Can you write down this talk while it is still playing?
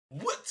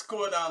What's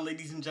going on,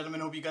 ladies and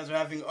gentlemen? Hope you guys are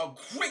having a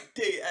great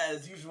day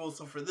as usual.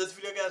 So for this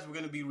video, guys, we're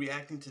going to be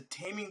reacting to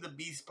Taming the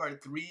Beast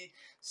Part 3,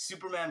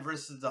 Superman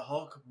versus the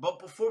Hulk. But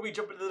before we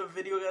jump into the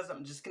video, guys,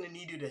 I'm just going to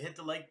need you to hit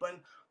the like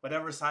button,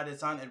 whatever side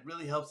it's on. It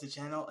really helps the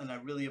channel, and I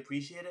really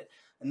appreciate it.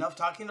 Enough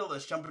talking, though.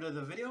 Let's jump into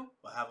the video.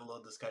 We'll have a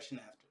little discussion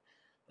after.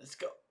 Let's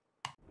go.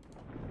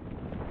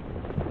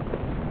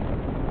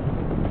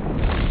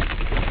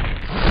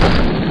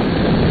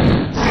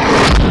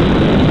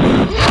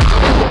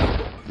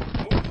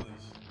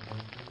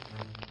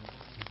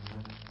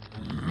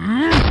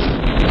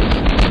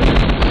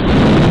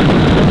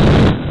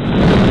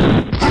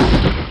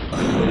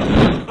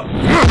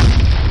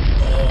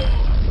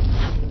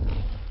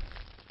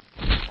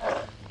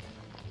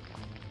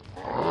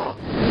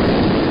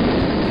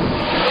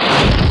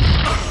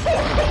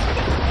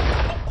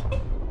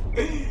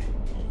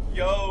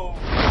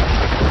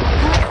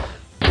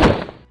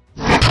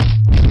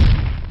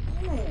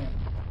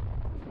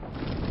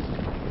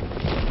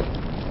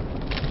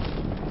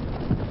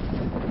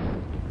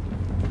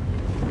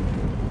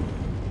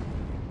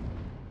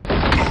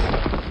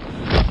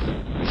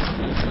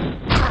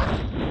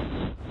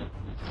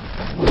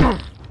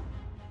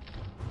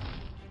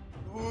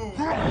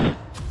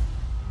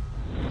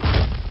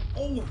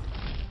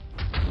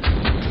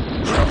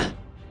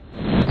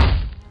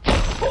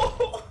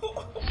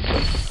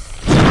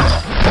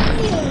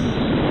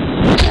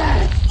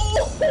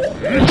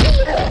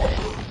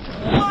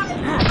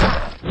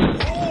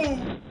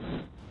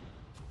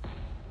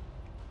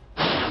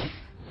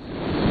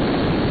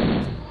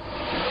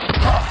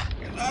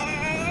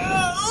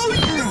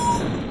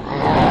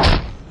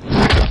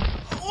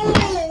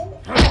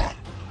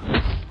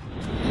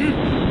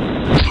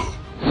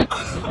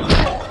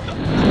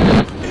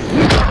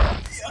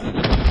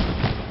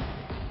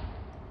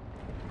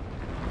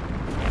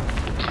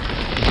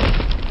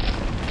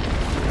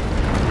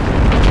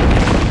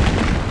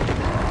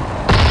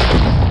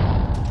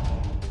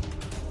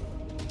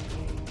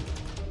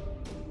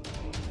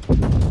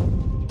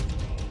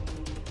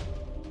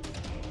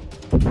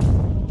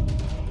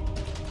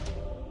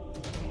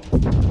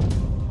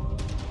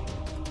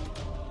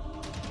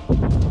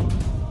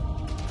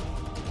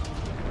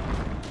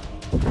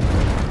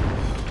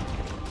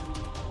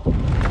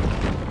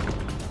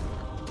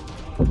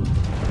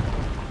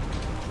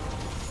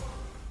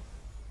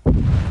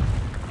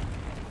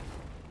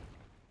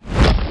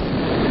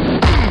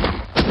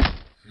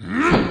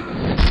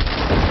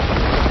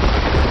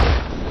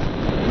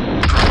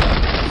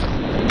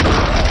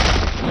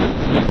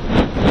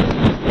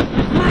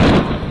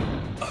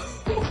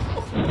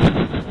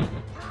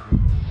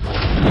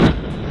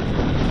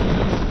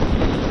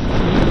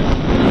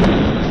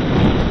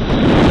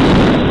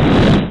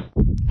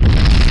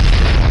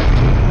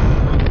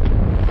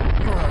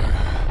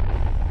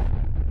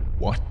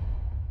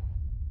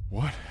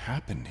 What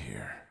happened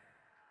here?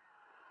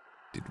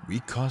 Did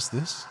we cause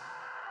this?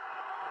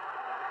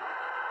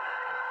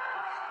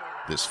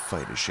 This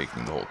fight is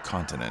shaking the whole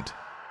continent.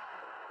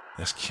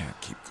 This can't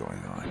keep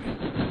going on.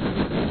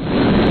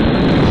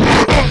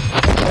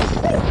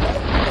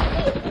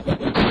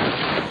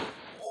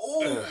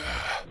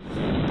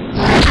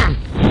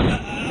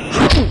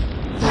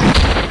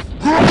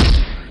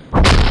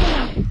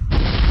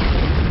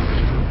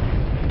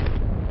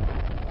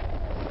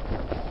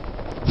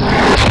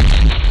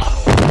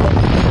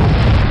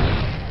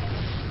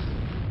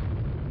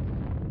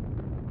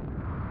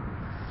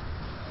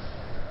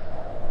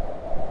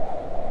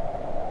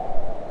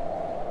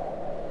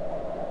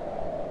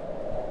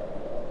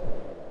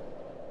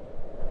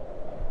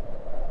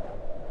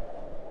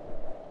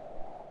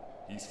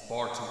 He's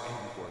far too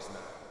angry for us now.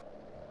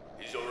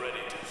 He's already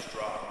too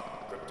strong.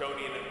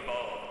 Kryptonian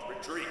involved.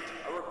 Retreat.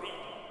 I repeat,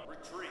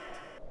 retreat.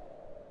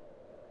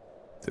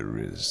 There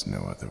is no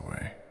other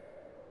way.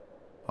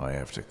 I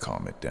have to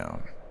calm it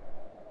down.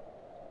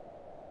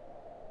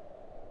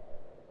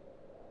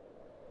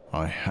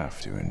 I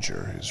have to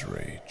endure his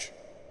rage.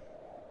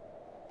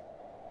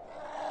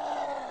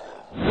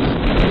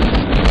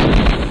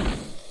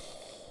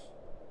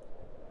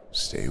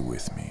 Stay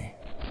with me,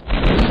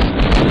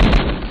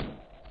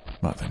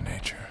 Mother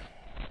Nature.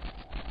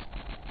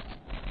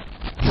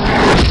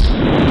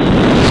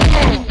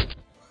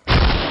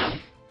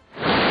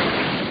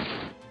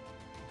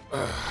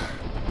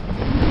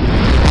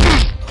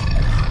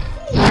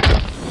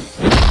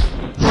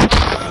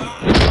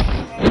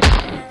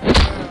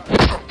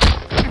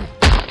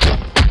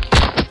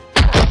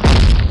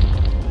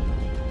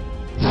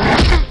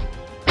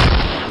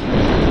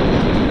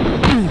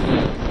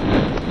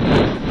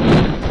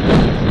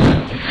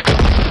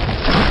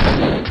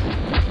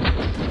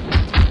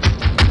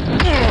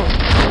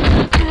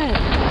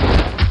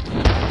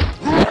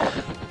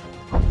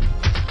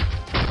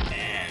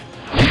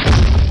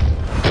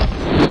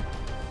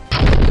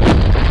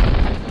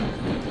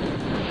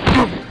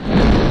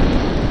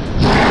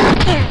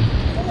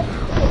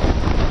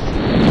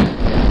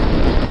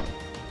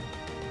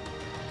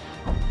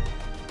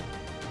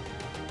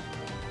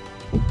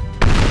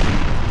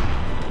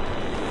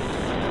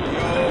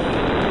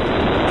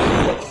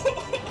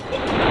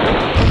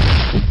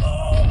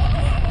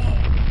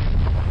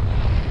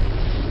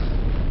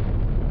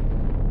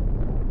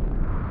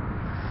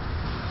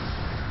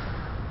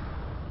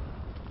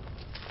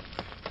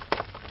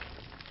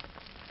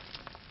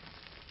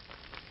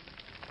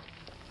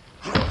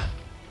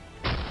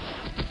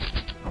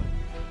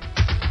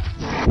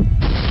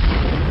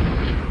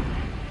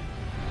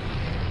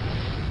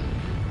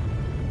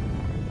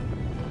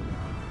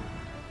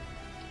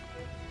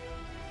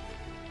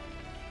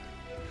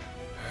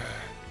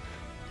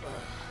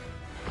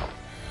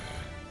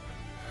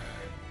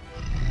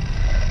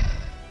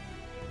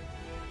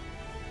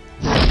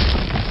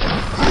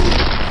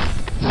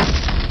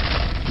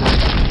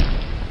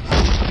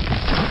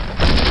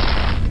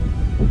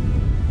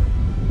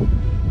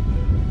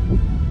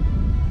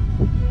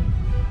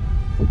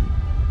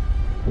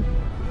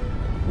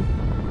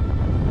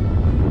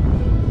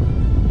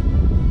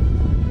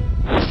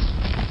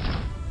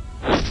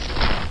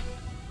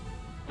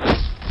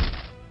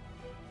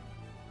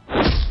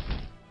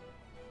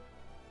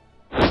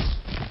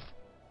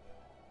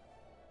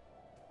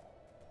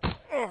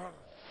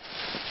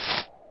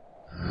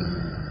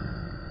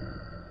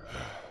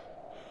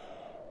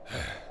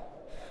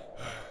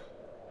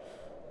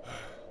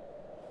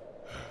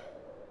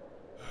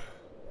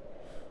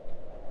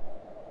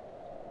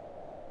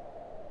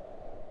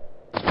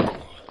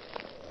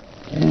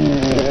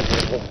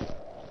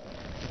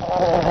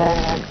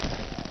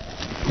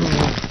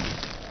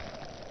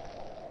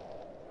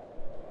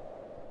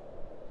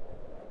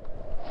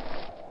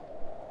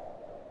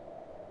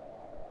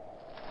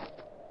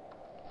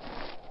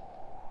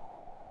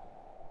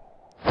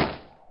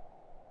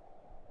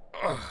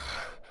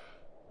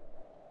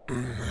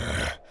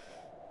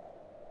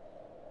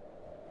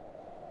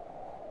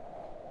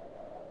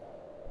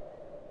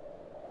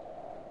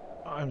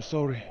 I'm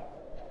sorry.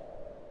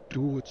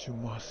 Do what you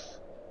must.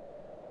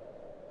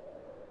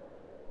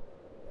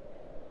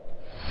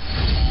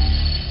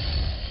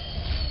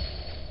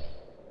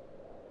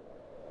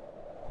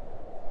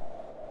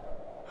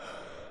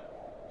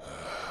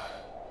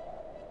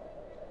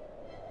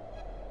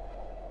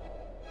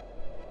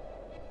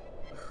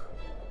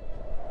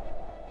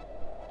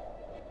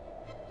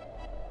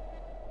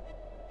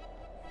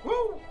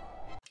 Woo!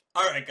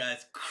 Alright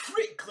guys,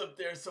 great clip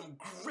there, some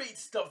great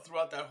stuff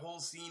throughout that whole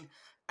scene,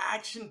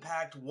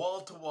 action-packed,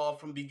 wall-to-wall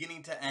from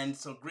beginning to end,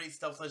 so great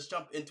stuff. Let's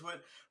jump into it.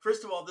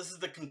 First of all, this is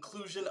the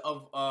conclusion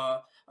of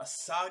a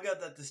saga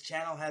that this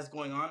channel has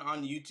going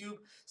on YouTube,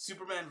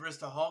 Superman vs.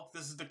 the Hulk.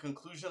 This is the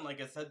conclusion, like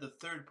I said, the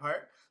third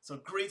part, so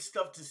great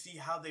stuff to see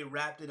how they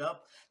wrapped it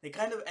up. They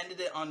kind of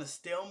ended it on a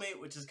stalemate,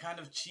 which is kind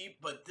of cheap,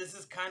 but this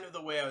is kind of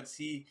the way I would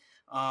see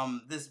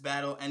this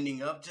battle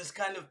ending up, just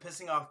kind of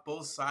pissing off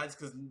both sides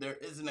because there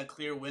isn't a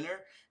clear winner,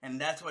 and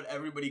that's what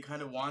everybody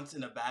kind of wants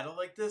in a battle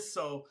like this.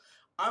 So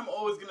I'm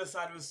always gonna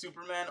side with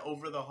Superman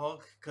over the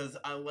Hulk because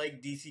I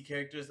like DC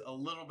characters a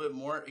little bit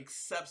more,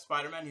 except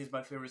Spider-Man. He's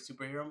my favorite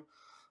superhero.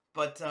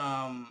 But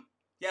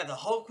yeah, the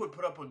Hulk would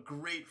put up a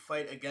great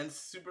fight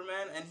against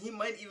Superman, and he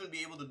might even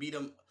be able to beat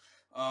him.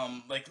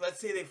 Like, let's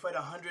say they fight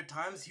 100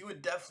 times, he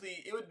would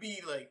definitely, it would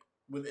be like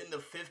within the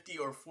 50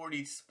 or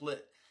 40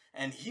 split,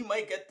 and he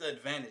might get the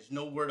advantage,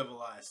 no word of a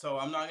lie. So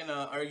I'm not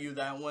gonna argue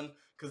that one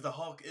because the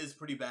Hulk is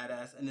pretty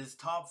badass and his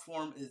top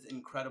form is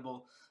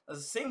incredible.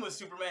 Same with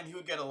Superman, he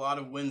would get a lot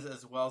of wins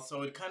as well,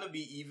 so it'd kind of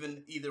be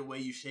even either way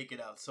you shake it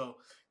out. So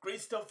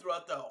great stuff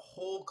throughout the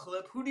whole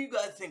clip. Who do you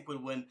guys think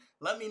would win?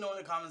 Let me know in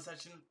the comment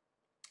section.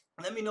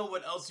 Let me know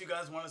what else you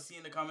guys want to see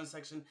in the comment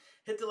section.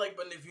 Hit the like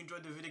button if you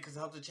enjoyed the video because it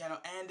helps the channel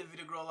and the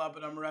video grow a lot.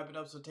 But I'm going to wrap it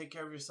up, so take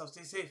care of yourself.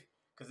 Stay safe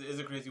because it is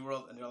a crazy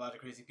world and there are a lot of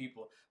crazy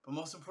people. But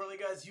most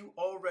importantly, guys, you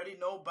already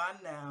know by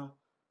now.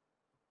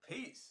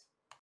 Peace.